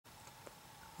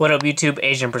What up YouTube,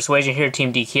 Asian Persuasion here,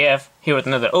 Team DKF, here with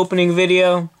another opening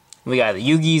video. We got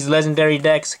Yugi's Legendary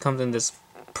Decks. It comes in this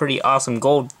pretty awesome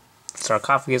gold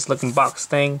sarcophagus looking box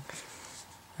thing.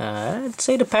 I'd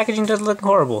say the packaging doesn't look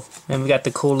horrible. And we got the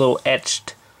cool little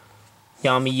etched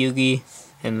Yami Yugi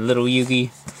and little Yugi.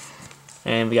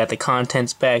 And we got the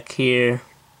contents back here.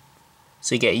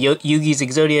 So you get Yugi's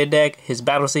Yugioh deck, his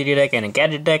Battle City deck, and a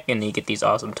gadget deck, and you get these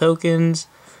awesome tokens.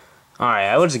 Alright,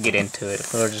 I will just get into it.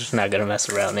 We're just not gonna mess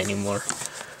around anymore.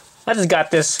 I just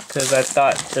got this because I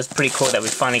thought that's pretty cool that we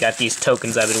finally got these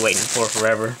tokens I've been waiting for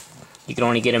forever. You could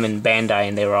only get them in Bandai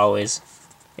and they were always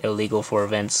illegal for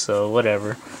events, so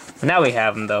whatever. But now we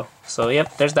have them though. So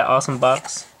yep, there's that awesome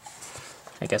box.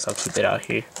 I guess I'll keep it out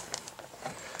here.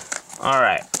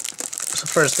 Alright, so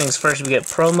first things first, we get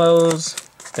promos.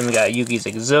 Then we got Yugi's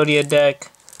Yugioh deck,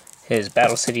 his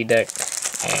Battle City deck,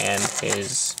 and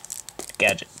his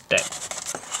gadget deck.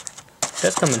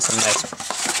 That's come in some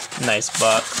nice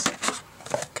box.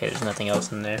 Okay, there's nothing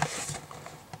else in there.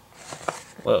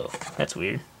 Whoa, that's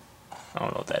weird. I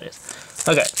don't know what that is.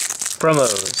 Okay,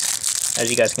 promos.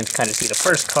 As you guys can kind of see, the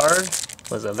first card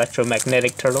was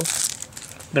Electromagnetic Turtle.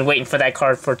 Been waiting for that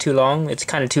card for too long. It's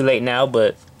kind of too late now,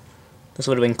 but this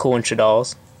would have been cool in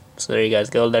Shadal's. So there you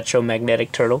guys go,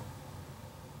 Electromagnetic Turtle.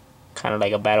 Kind of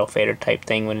like a Battle Fader type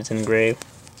thing when it's engraved.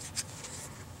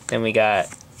 Then we got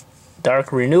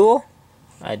Dark Renewal.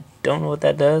 I don't know what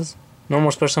that does.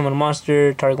 Normal special summon a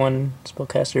monster, target one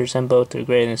spellcaster, send both to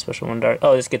greater than special one dark.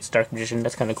 Oh, this gets Dark Magician.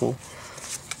 That's kind of cool.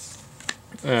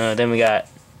 Then we got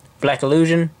Black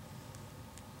Illusion.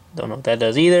 Don't know what that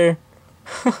does either.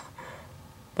 But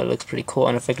it looks pretty cool,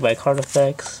 unaffected by card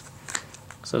effects.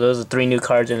 So those are 3 new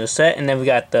cards in the set. And then we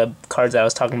got the cards I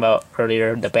was talking about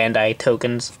earlier, the Bandai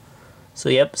tokens. So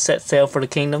yep, set sail for the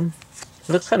kingdom. It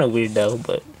looks kind of weird though,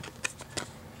 but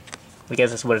I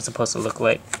guess that's what it's supposed to look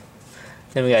like.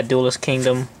 Then we got Duelist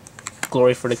Kingdom,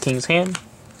 Glory for the King's Hand.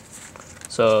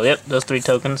 So yep, those 3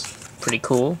 tokens, pretty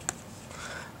cool.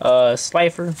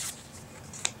 Slifer,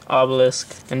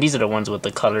 Obelisk, and these are the ones with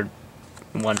the colored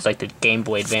ones, like the Game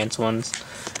Boy Advance ones.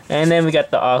 And then we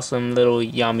got the awesome little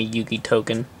Yami Yugi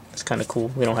token. It's kind of cool.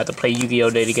 We don't have to play Yu-Gi-Oh!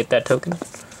 Day to get that token.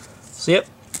 So yep,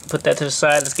 put that to the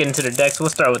side. Let's get into the decks. We'll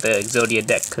start with the Yugioh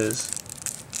deck, because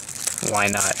why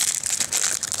not?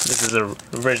 This is the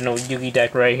original Yugi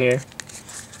deck right here.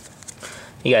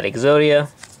 You got Yugioh.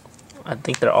 I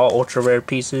think they're all ultra rare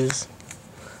pieces.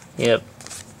 Yep.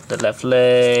 The left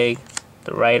leg,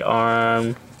 the right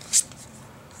arm,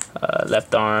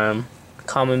 left arm,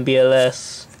 common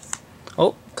BLS.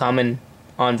 Oh, common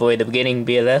Envoy at the beginning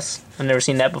BLS. I've never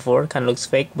seen that before. Kind of looks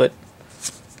fake, but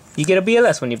you get a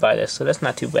BLS when you buy this, so that's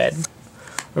not too bad.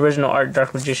 Original art,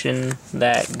 Dark Magician,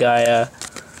 that Gaia.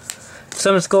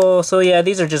 Summon Skull. So yeah,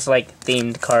 these are just like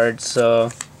themed cards,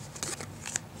 so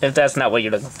if that's not what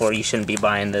you're looking for, you shouldn't be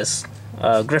buying this.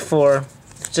 Griff 4,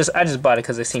 I just bought it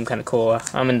because they seem kind of cool.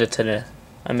 I'm into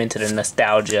the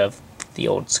nostalgia of the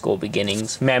old school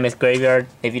beginnings. Mammoth Graveyard.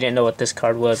 If you didn't know what this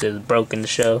card was, it was broke in the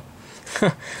show.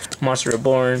 Monster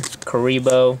Reborn,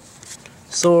 Karibo,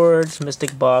 Swords,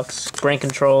 Mystic Box, Brain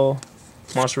Control,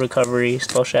 Monster Recovery,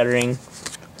 Spell Shattering,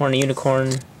 Horny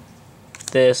Unicorn,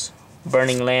 this,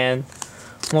 Burning Land,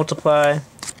 Multiply,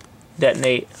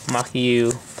 Detonate,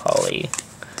 Makyu, Poly,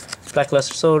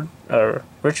 Blackluster Sword, or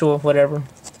Ritual, whatever,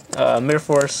 Mirror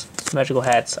Force, Magical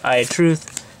Hats, Eye of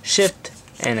Truth, Shift,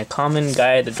 and a common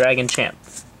Gaia the Dragon Champ.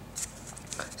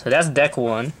 So that's deck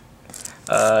 1.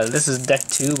 This is deck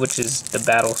 2, which is the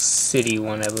Battle City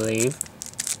one, I believe.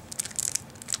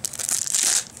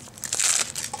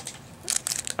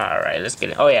 Alright, let's get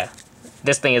it. Oh yeah,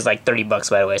 this thing is like 30 bucks,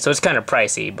 by the way, so it's kind of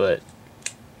pricey, but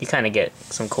you kind of get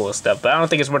some cool stuff. But I don't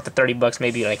think it's worth the 30 bucks,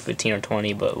 maybe like 15 or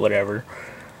 20, but whatever.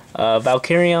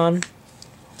 Valkyrion.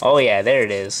 Oh yeah, there it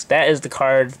is. That is the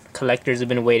card collectors have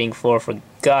been waiting for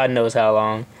God knows how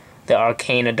long. The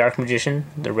Arcana Dark Magician,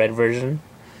 the red version.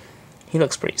 He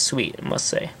looks pretty sweet, I must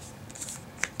say.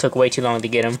 Took way too long to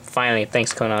get him. Finally,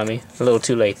 thanks Konami. A little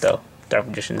too late though. Dark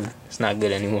Magician is not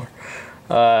good anymore.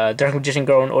 Dark Magician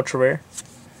Girl and Ultra Rare.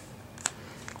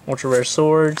 Ultra Rare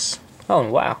Swords. Oh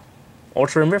wow.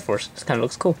 Ultra Rare Mirror Force. This kind of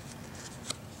looks cool.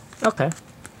 Okay.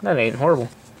 That ain't horrible.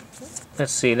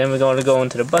 Let's see. Then we're going to go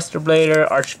into the Buster Blader,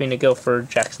 Archfiend Guildford,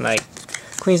 Jack's Knight,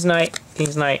 Queen's Knight,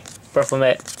 King's Knight,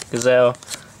 Berthelmet, Gazelle,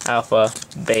 Alpha,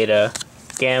 Beta,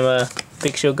 Gamma,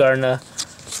 Big Shield Gardener.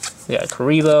 We got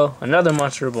Karibo, another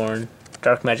Monster Reborn,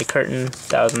 Dark Magic Curtain,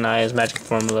 Thousand Eyes, Magic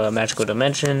Formula, Magical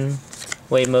Dimension,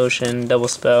 Wave Motion, Double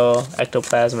Spell,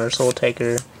 Ectoplasma, Soul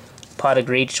Taker, Pot of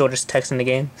Greed, shortest text in the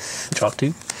game, Draw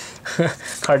 2,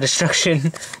 Card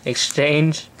Destruction,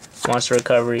 Exchange, Monster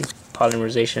Recovery,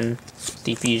 polymerization,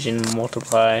 diffusion,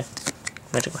 multiply,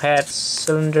 magical hats,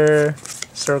 cylinder,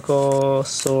 circle,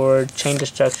 sword, chain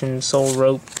destruction, soul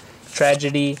rope,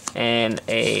 tragedy, and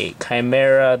a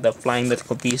chimera, the flying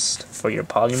mythical beast for your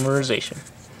polymerization.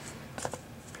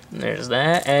 There's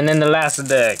that. And then the last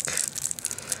deck.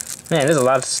 Man, there's a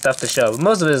lot of stuff to show.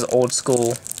 Most of it is old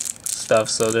school stuff,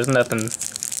 so there's nothing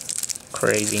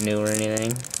crazy new or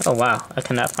anything. Oh wow, I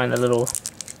cannot find the little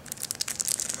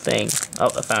thing.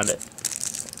 Oh, I found it.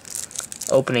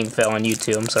 Opening fell on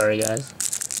YouTube. I'm sorry, guys.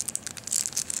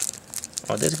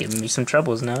 Oh, this is giving me some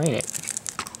troubles now, ain't it?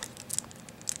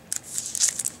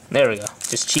 There we go.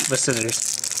 Just cheat with scissors.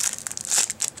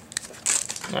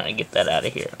 Alright, get that out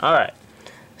of here. Alright.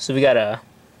 So we got a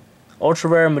Ultra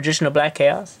Rare Magician of Black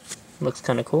Chaos. Looks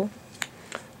kind of cool.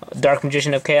 Dark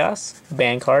Magician of Chaos.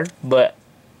 Banned card. But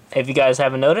if you guys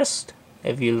haven't noticed,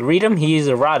 if you read him, he's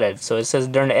eroded. So it says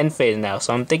during the end phase now.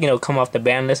 So I'm thinking it'll come off the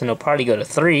ban list and it'll probably go to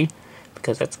 3.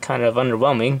 Because that's kind of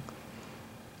underwhelming.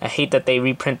 I hate that they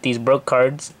reprint these broke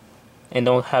cards and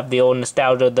don't have the old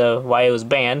nostalgia of the why it was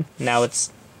banned. Now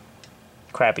it's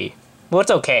crappy. Well, it's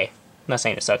okay. I'm not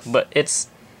saying it sucks, but it's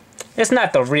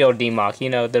not the real DMOC. You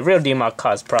know, the real DMOC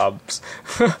caused problems.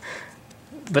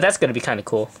 But that's gonna be kind of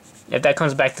cool. If that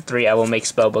comes back to 3, I will make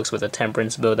spellbooks with a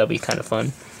Temperance build. That'll be kind of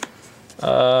fun.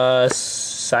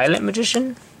 Silent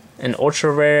Magician, an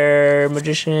Ultra Rare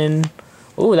Magician.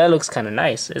 Ooh, that looks kind of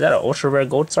nice. Is that an Ultra Rare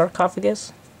Gold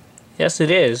Sarcophagus? Yes,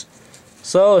 it is.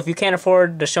 So, if you can't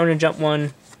afford the Shonen Jump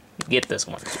one, get this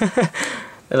one.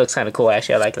 It looks kind of cool,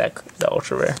 actually. I like that, the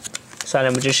Ultra Rare.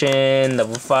 Silent Magician,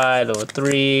 level 5, level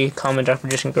 3, Common Dark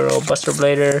Magician Girl, Buster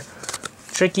Blader,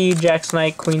 Tricky, Jack's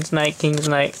Knight, Queen's Knight, King's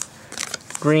Knight,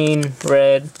 Green,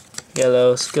 Red,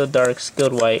 Yellow, Skilled Dark,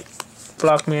 Skilled White,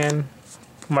 Blockman,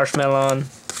 Marshmallow,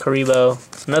 Karibo,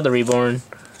 another Reborn,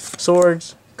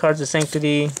 Swords, Cards of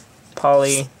Sanctity,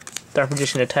 Poly, Dark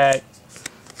Magician Attack,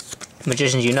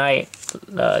 Magicians Unite,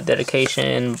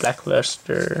 Dedication, Black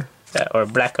Luster, or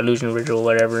Black Illusion Ritual,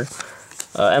 whatever.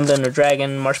 Emblem of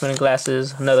Dragon, Marshmallow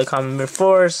Glasses, another Common Mirror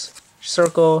Force,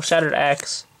 Circle, Shattered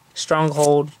Axe,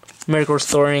 Stronghold, Miracle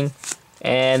Restoring,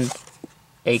 and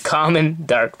a common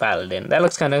Dark Paladin.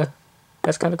 That's kind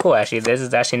of cool, actually. This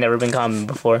has actually never been common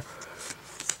before.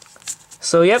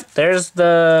 So, yep, there's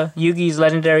the Yugi's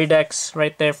legendary decks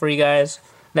right there for you guys.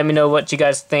 Let me know what you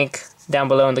guys think down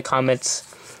below in the comments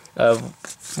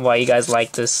of why you guys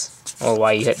like this or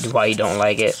why you don't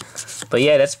like it. But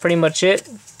yeah, that's pretty much it.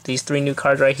 These 3 new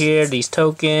cards right here, these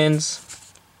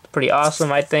tokens, pretty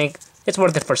awesome. I think it's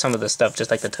worth it for some of the stuff,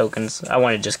 just like the tokens. I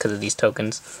want it just because of these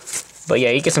tokens. But yeah,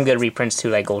 you get some good reprints too,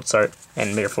 like Gold Sart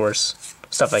and Mirror Force,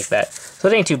 stuff like that. So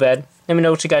it ain't too bad. Let me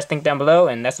know what you guys think down below,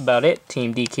 and that's about it.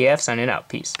 Team DKF signing out.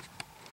 Peace.